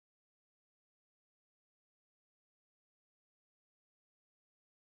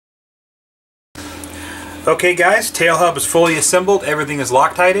Okay guys, tail hub is fully assembled, everything is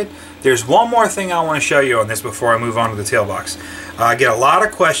Loctited. There's one more thing I want to show you on this before I move on to the tail box. I get a lot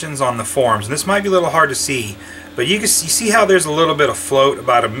of questions on the forums, and this might be a little hard to see, but you see how there's a little bit of float,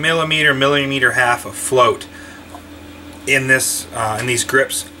 about a millimeter half of float in this in these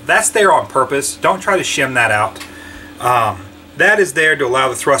grips. That's there on purpose. Don't try to shim that out. That is there to allow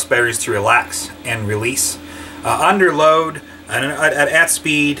the thrust bearings to relax and release. Under load, at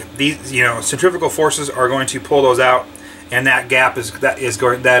speed, these centrifugal forces are going to pull those out, and that gap slop is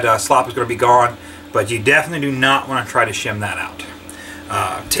going to be gone. But you definitely do not want to try to shim that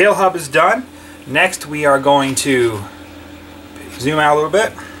out. Tail hub is done. Next, we are going to zoom out a little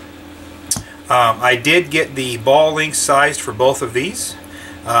bit. I did get the ball length sized for both of these.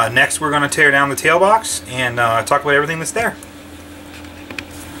 Next, we're going to tear down the tail box and talk about everything that's there.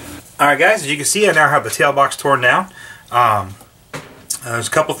 Alright guys, as you can see, I now have the tail box torn down. There's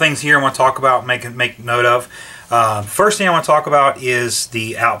a couple things here I want to talk about, make note of. First thing I want to talk about is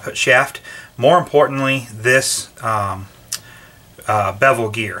the output shaft. More importantly, this bevel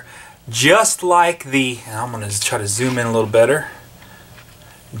gear. Just like the, I'm going to try to zoom in a little better.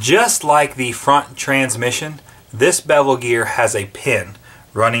 Just like the front transmission, this bevel gear has a pin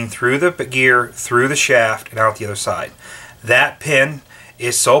running through the gear, through the shaft, and out the other side. That pin,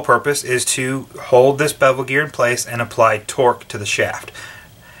 its sole purpose is to hold this bevel gear in place and apply torque to the shaft.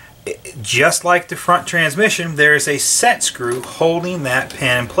 Just like the front transmission, there is a set screw holding that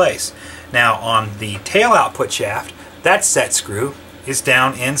pin in place. Now on the tail output shaft, that set screw is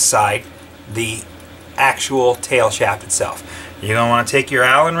down inside the actual tail shaft itself. You're going to want to take your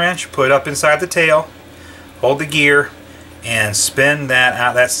Allen wrench, put it up inside the tail, hold the gear, and spin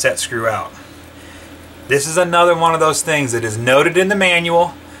that set screw out. This is another one of those things that is noted in the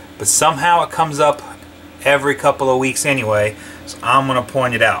manual, but somehow it comes up every couple of weeks anyway, so I'm going to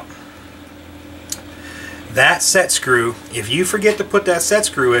point it out. That set screw, if you forget to put that set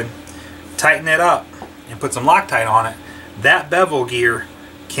screw in, tighten it up, and put some Loctite on it, that bevel gear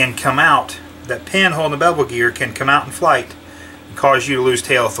can come out, that pin holding the bevel gear can come out in flight and cause you to lose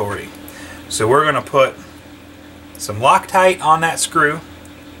tail authority. So we're going to put some Loctite on that screw,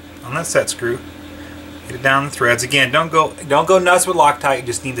 on that set screw. Get it down the threads. Again, don't go nuts with Loctite. You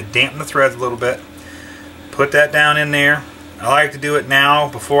just need to dampen the threads a little bit. Put that down in there. I like to do it now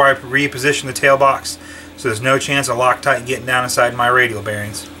before I reposition the tail box, so there's no chance of Loctite getting down inside my radial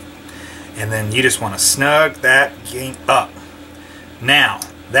bearings. And then you just want to snug that game up. Now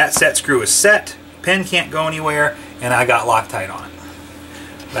that set screw is set. Pin can't go anywhere, and I got Loctite on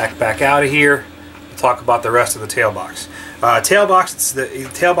it. Back out of here. We'll talk about the rest of the tail box. The tail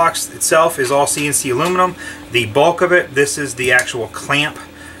box itself is all CNC aluminum. The bulk of it, this is the actual clamp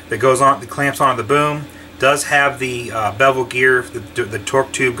that goes on, the clamps onto the boom. Does have the bevel gear, the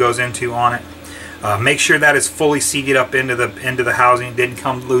torque tube goes into on it. Make sure that is fully seated up into the housing. It didn't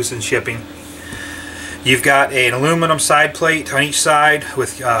come loose in shipping. You've got an aluminum side plate on each side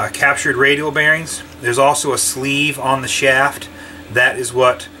with captured radial bearings. There's also a sleeve on the shaft. That is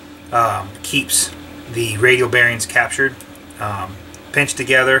what keeps the radial bearings captured. Pinched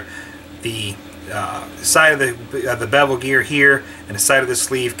together. The side of the bevel gear here and the side of the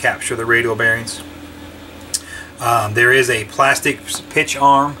sleeve capture the radial bearings. There is a plastic pitch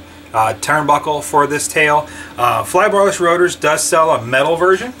arm turnbuckle for this tail. Flybarless Rotors does sell a metal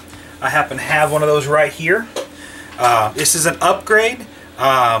version. I happen to have one of those right here. This is an upgrade.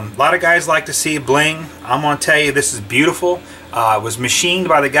 A lot of guys like to see bling. I'm going to tell you, this is beautiful. It was machined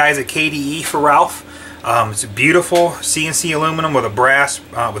by the guys at KDE for Ralph. It's a beautiful CNC aluminum with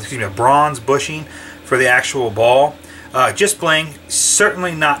a bronze bushing for the actual ball. Just bling,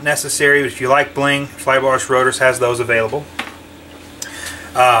 certainly not necessary. If you like bling, Flybarless Rotors has those available.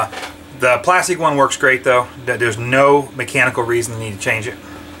 The plastic one works great though. There's no mechanical reason to need to change it.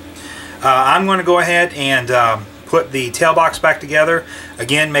 I'm going to go ahead and put the tail box back together.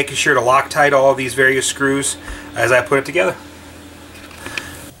 Again, making sure to Loctite all of these various screws as I put it together.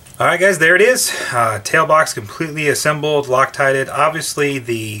 Alright guys, there it is. Tail box completely assembled, Loctited. Obviously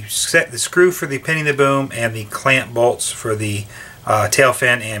the screw for the pinning the boom and the clamp bolts for the tail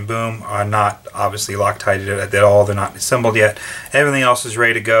fin and boom are not obviously Loctited at all. They're not assembled yet. Everything else is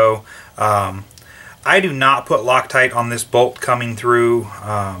ready to go. I do not put Loctite on this bolt coming through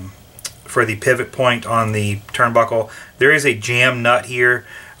for the pivot point on the turnbuckle. There is a jam nut here.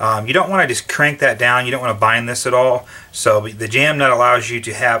 You don't want to just crank that down. You don't want to bind this at all. So the jam nut allows you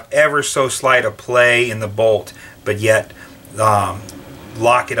to have ever so slight a play in the bolt, but yet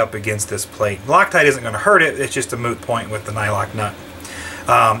lock it up against this plate. Loctite isn't going to hurt it. It's just a moot point with the nylock nut.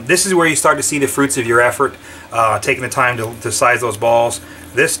 This is where you start to see the fruits of your effort, taking the time to size those balls.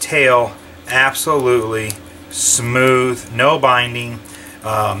 This tail absolutely smooth, no binding.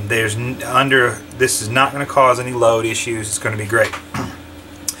 This is not going to cause any load issues. It's going to be great.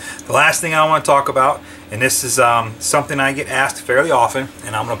 The last thing I want to talk about, and this is something I get asked fairly often,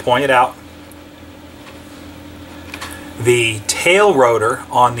 and I'm going to point it out. The tail rotor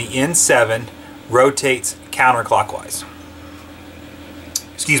on the N7 rotates counterclockwise.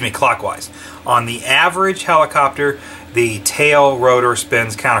 Excuse me, clockwise. On the average helicopter, the tail rotor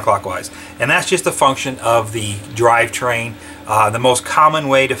spins counterclockwise, and that's just a function of the drivetrain. The most common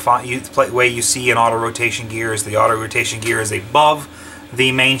way you see an auto rotation gear is the auto rotation gear is above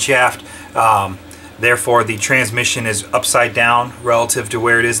the main shaft. Therefore, the transmission is upside down relative to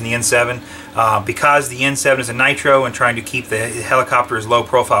where it is in the N7. Because the N7 is a nitro and trying to keep the helicopter as low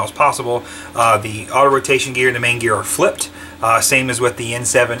profile as possible, the auto rotation gear and the main gear are flipped. Same as with the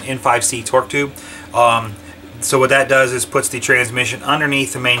N7 N5C torque tube. So what that does is puts the transmission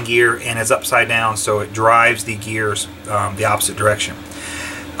underneath the main gear and is upside down, so it drives the gears the opposite direction.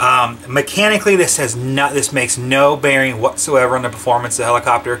 Mechanically, this makes no bearing whatsoever on the performance of the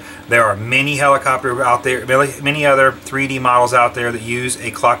helicopter. There are many helicopters out there, many other 3D models out there that use a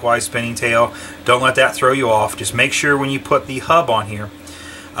clockwise spinning tail. Don't let that throw you off. Just make sure when you put the hub on here,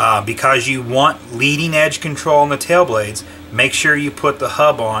 because you want leading edge control on the tail blades, make sure you put the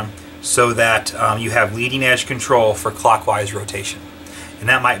hub on so that you have leading edge control for clockwise rotation. And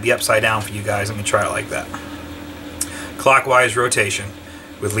that might be upside down for you guys. Let me try it like that. Clockwise rotation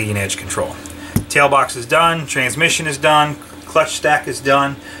with leading edge control. Tail box is done, transmission is done, clutch stack is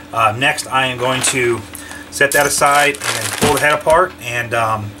done. Next I am going to set that aside and pull the head apart, and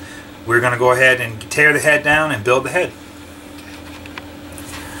we're going to go ahead and tear the head down and build the head.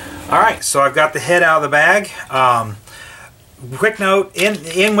 Alright, so I've got the head out of the bag. Quick note,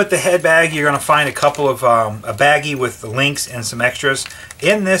 in with the head bag you're going to find a couple of a baggie with the links and some extras.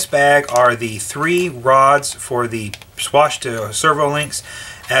 In this bag are the 3 rods for the swash to servo links,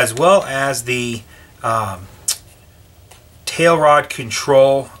 as well as the tail rod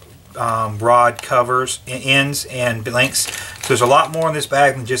control rod covers, ends, and links. So there's a lot more in this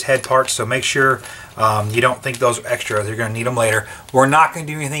bag than just head parts, so make sure you don't think those are extra. You're going to need them later. We're not going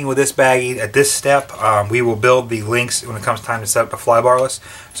to do anything with this baggie at this step. We will build the links when it comes time to set up the flybarless.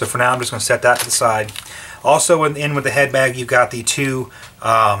 So for now I'm just going to set that to the side. Also in with the head bag you've got the 2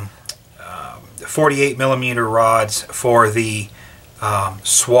 48mm rods for the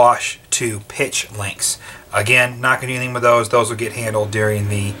swash to pitch links. Again, not going to do anything with those. Those will get handled during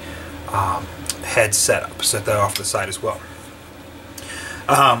the head setup. Set that off to the side as well.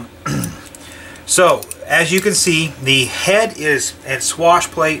 So, as you can see, the head and swash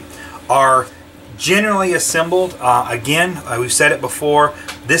plate are generally assembled. Again, we've said it before,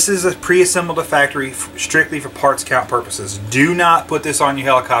 this is a pre-assembled at factory strictly for parts count purposes. Do not put this on your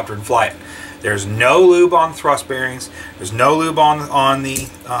helicopter and fly it. There's no lube on the thrust bearings. There's no lube on the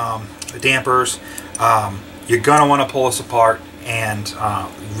dampers. You're going to want to pull this apart and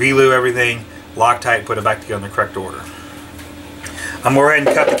re-lube everything, Loctite, put it back together in the correct order. I'm going to go ahead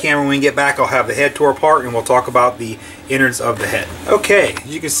and cut the camera. When we get back, I'll have the head tore apart and we'll talk about the innards of the head. Okay, as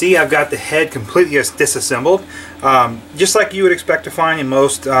you can see, I've got the head completely disassembled. Just like you would expect to find in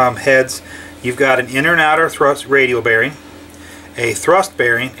most heads, you've got an inner and outer thrust radial bearing, a thrust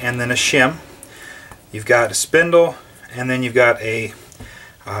bearing, and then a shim. You've got a spindle, and then you've got a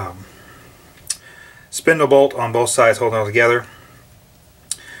spindle bolt on both sides holding it all together.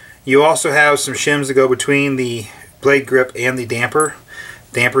 You also have some shims that go between the blade grip and the damper.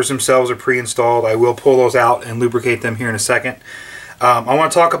 Dampers themselves are pre-installed. I will pull those out and lubricate them here in a second. I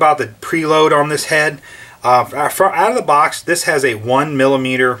want to talk about the preload on this head. Out of the box, this has a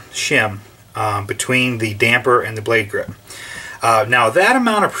 1mm shim between the damper and the blade grip. Now that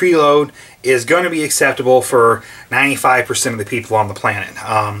amount of preload is going to be acceptable for 95% of the people on the planet.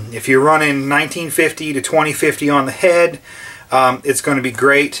 If you're running 1950 to 2050 on the head, it's going to be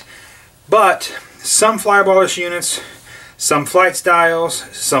great. But some flybarless units, some flight styles,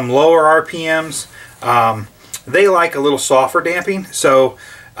 some lower RPMs, they like a little softer damping. So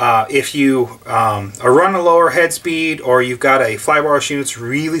if you are running a lower head speed, or you've got a flybarless unit that's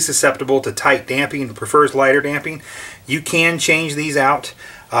really susceptible to tight damping and prefers lighter damping, you can change these out.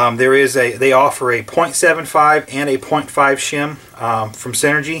 They offer a 0.75 and a 0.5 shim from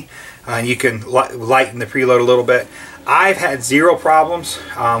Synergy. You can lighten the preload a little bit. I've had zero problems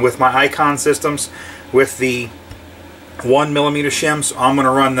with my Icon systems with the 1mm shims, so I'm going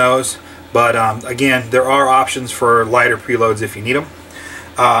to run those. But again, there are options for lighter preloads if you need them.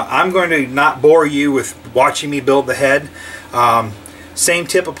 I'm going to not bore you with watching me build the head. Same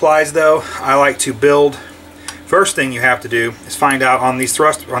tip applies though. I like to build First thing you have to do is find out on these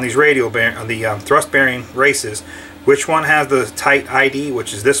thrust bearing races which one has the tight ID,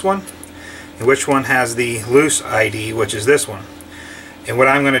 which is this one, and which one has the loose ID, which is this one. And what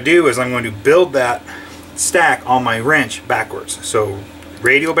I'm going to do is I'm going to build that stack on my wrench backwards. So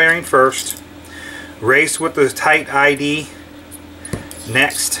radial bearing first, race with the tight ID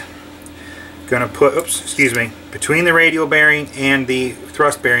next. Going to put, between the radial bearing and the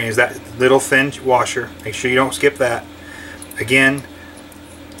thrust bearing is that little thin washer. Make sure you don't skip that. Again,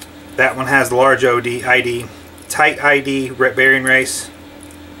 that one has the large ID. Tight ID bearing race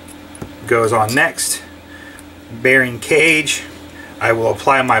goes on next. Bearing cage, I will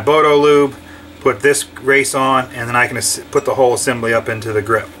apply my Boto lube, put this race on, and then I can put the whole assembly up into the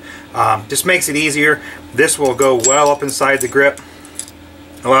grip. Just makes it easier. This will go well up inside the grip.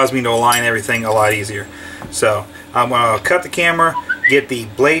 Allows me to align everything a lot easier. So I'm going to cut the camera, get the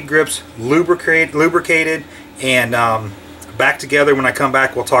blade grips lubricated, and back together. When I come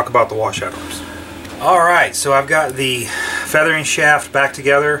back, we'll talk about the washout arms. Alright, so I've got the feathering shaft back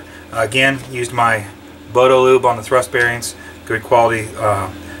together. Again, used my Boto lube on the thrust bearings, good quality.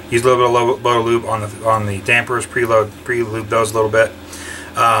 Used a little bit of Boto lube on the dampers, pre-lube those a little bit.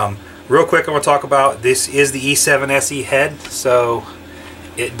 Real quick, I'm going to talk about, this is the E7 SE head, so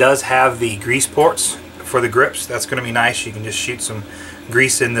it does have the grease ports for the grips. That's going to be nice. You can just shoot some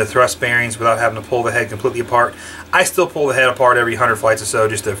grease in the thrust bearings without having to pull the head completely apart. I still pull the head apart every 100 flights or so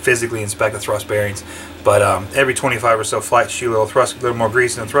just to physically inspect the thrust bearings, but every 25 or so flights, shoot a little more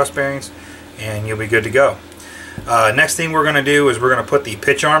grease in the thrust bearings and you'll be good to go. Next thing we're going to do is we're going to put the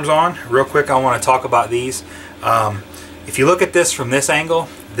pitch arms on. Real quick, I want to talk about these. If you look at this from this angle,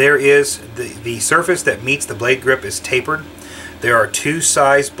 there is the surface that meets the blade grip is tapered. There are two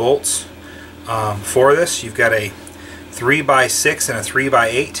size bolts for this. You've got a 3x6 and a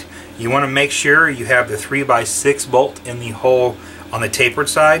 3x8. You want to make sure you have the 3x6 bolt in the hole on the tapered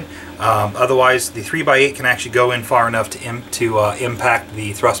side. Otherwise, the 3x8 can actually go in far enough to impact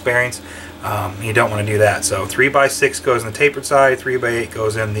the thrust bearings. You don't want to do that. So 3x6 goes in the tapered side, 3x8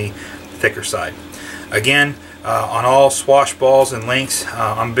 goes in the thicker side. Again, on all swash balls and links,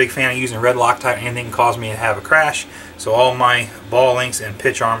 I'm a big fan of using red Loctite. Anything can cause me to have a crash. So all my ball links and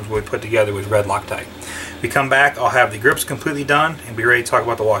pitch arms will be put together with red Loctite. We come back, I'll have the grips completely done and be ready to talk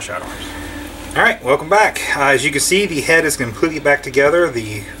about the washout arms. Alright, welcome back. As you can see, the head is completely back together.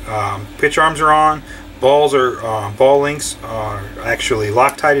 The pitch arms are on. Ball links are actually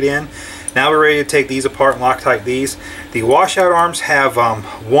Loctited in. Now we're ready to take these apart and Loctite these. The washout arms have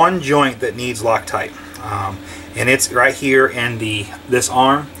one joint that needs Loctite. And it's right here in this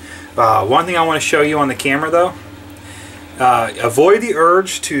arm. One thing I want to show you on the camera though, avoid the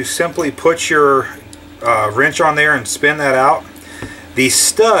urge to simply put your wrench on there and spin that out. The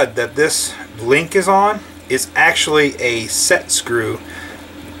stud that this link is on is actually a set screw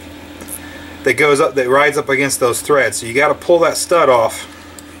that goes up, that rides up against those threads. So you got to pull that stud off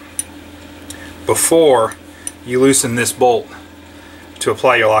before you loosen this bolt to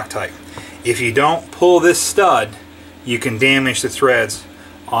apply your Loctite. If you don't pull this stud, you can damage the threads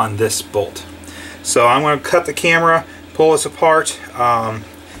on this bolt. So I'm going to cut the camera, pull this apart, and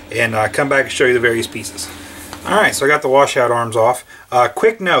come back and show you the various pieces. Alright, so I got the washout arms off.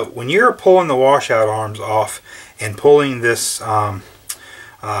 Quick note, when you're pulling the washout arms off and pulling this elbow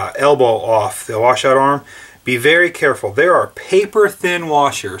off the washout arm, be very careful. There are paper thin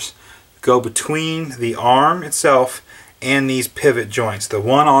washers that go between the arm itself and these pivot joints. The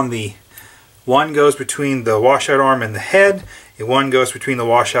one goes between the washout arm and the head, and one goes between the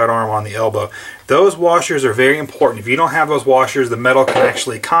washout arm on the elbow. Those washers are very important. If you don't have those washers, the metal can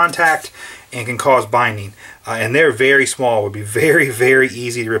actually contact and can cause binding. And they're very small. It would be very, very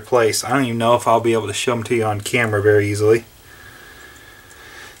easy to replace. I don't even know if I'll be able to show them to you on camera very easily.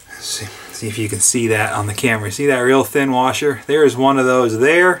 Let's see if you can see that on the camera. See that real thin washer? There is one of those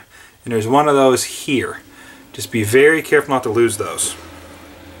there, and there's one of those here. Just be very careful not to lose those.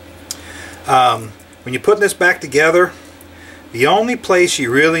 When you put this back together, the only place you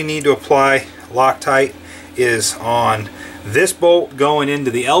really need to apply Loctite is on this bolt going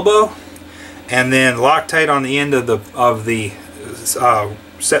into the elbow, and then Loctite on the end of the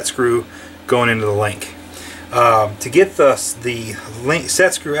set screw going into the link. To get the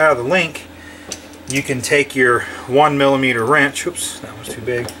set screw out of the link, you can take your 1mm wrench. Oops, that was too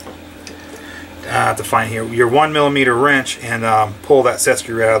big. I have to find here your 1mm wrench and pull that set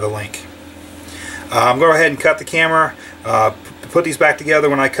screw out of the link. Go ahead and cut the camera, put these back together.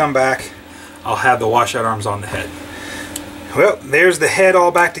 When I come back, I'll have the washout arms on the head. Well, there's the head all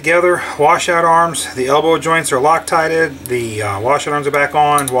back together, washout arms, the elbow joints are Loctited, the washout arms are back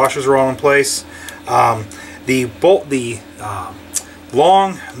on, washers are all in place. The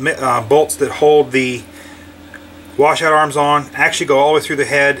long bolts that hold the washout arms on actually go all the way through the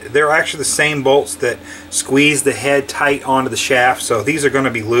head. They're actually the same bolts that squeeze the head tight onto the shaft, so these are going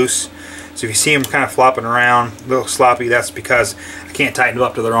to be loose. So if you see them kind of flopping around, a little sloppy, that's because I can't tighten them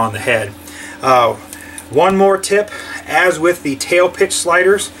up till they're on the head. One more tip, as with the tail pitch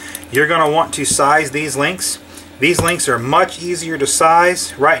sliders, you're going to want to size these links. These links are much easier to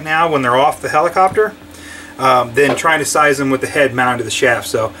size right now when they're off the helicopter than trying to size them with the head mounted to the shaft.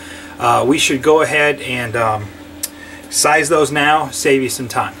 So we should go ahead and size those now, save you some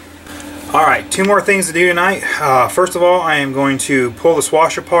time. Alright, 2 more things to do tonight. First of all, I am going to pull the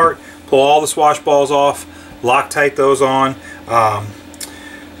swash apart, pull all the swash balls off, Loctite those on,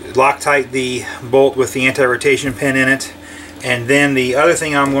 Loctite the bolt with the anti-rotation pin in it, and then the other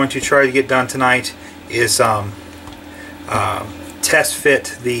thing I'm going to try to get done tonight is test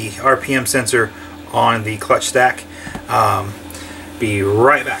fit the RPM sensor on the clutch stack. Be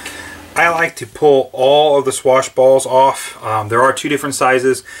right back. I like to pull all of the swash balls off. There are 2 different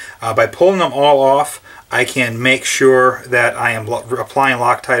sizes. By pulling them all off, I can make sure that I am applying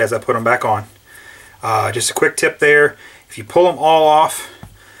Loctite as I put them back on. Just a quick tip there. If you pull them all off,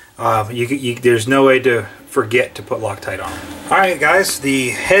 there's no way to forget to put Loctite on. Alright guys, the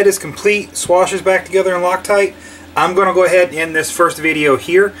head is complete. Swash is back together in Loctite. I'm going to go ahead and end this first video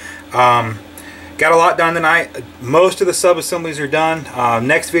here. Got a lot done tonight. Most of the sub-assemblies are done.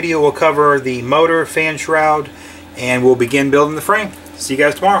 Next video will cover the motor, fan shroud, and we'll begin building the frame. See you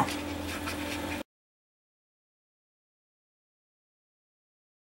guys tomorrow.